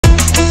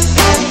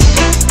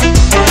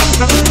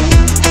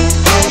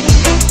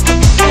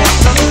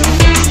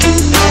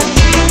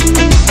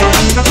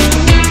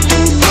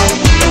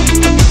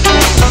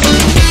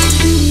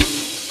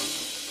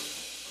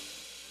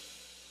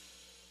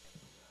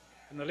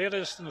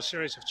latest in a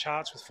series of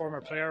chats with former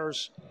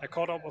players, I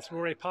caught up with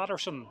Rory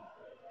Patterson,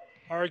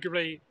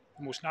 arguably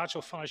the most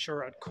natural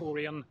finisher at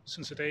Coleraine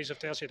since the days of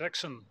Dessie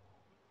Dixon.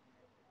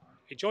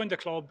 He joined the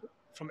club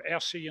from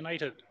FC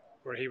United,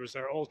 where he was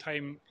their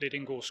all-time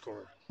leading goal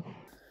scorer.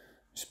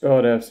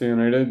 Spelled FC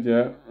United,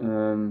 yeah.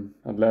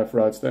 I'd left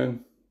Radstown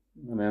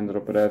and ended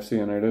up at FC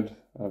United.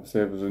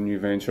 Obviously, it was a new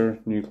venture,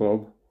 new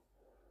club.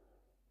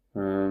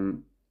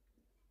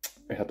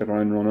 I hit the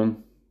ground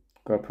running,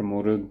 got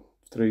promoted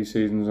 3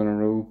 seasons in a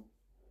row.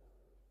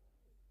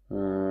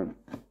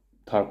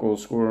 Top goal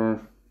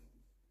scorer,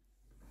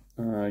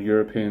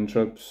 European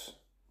trips,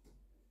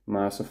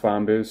 massive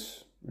fan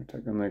base. We're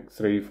taking like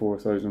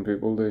 3,000-4,000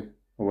 people to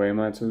away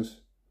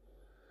matches.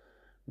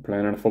 We're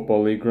playing in a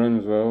football league ground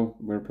as well.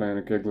 We're playing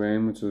at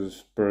Coleraine, which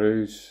is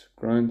Bury's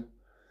ground.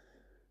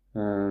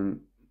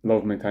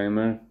 Loved my time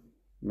there.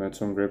 Met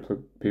some great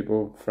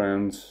people,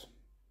 friends,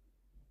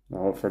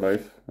 all for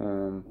life.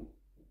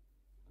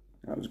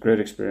 That was a great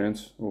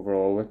experience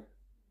overall.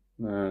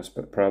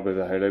 Probably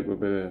the highlight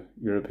would be the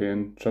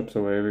European trips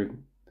away. We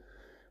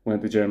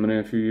went to Germany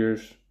a few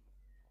years,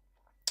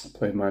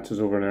 played matches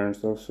over there and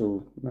stuff.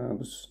 So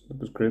it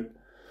was great.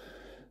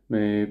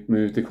 My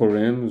move to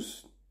Coleraine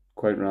was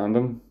quite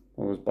random.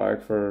 I was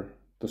back for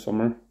the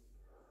summer,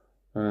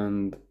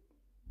 and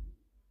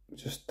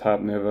just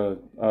happened to have a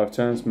off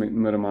chance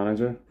meeting with a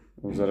manager.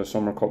 I was at a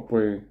summer cup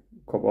where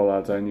a couple of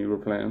lads I knew were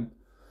playing,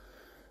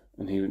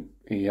 and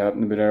he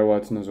happened to be there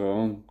watching as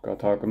well, and got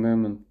talking to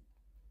him,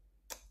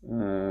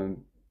 and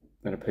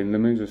it appealed to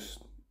me,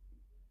 just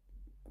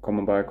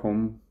coming back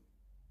home,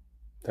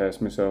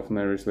 test myself in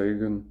the Irish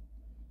League, and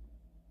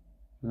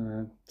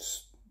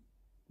just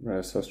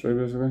rest history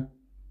basically.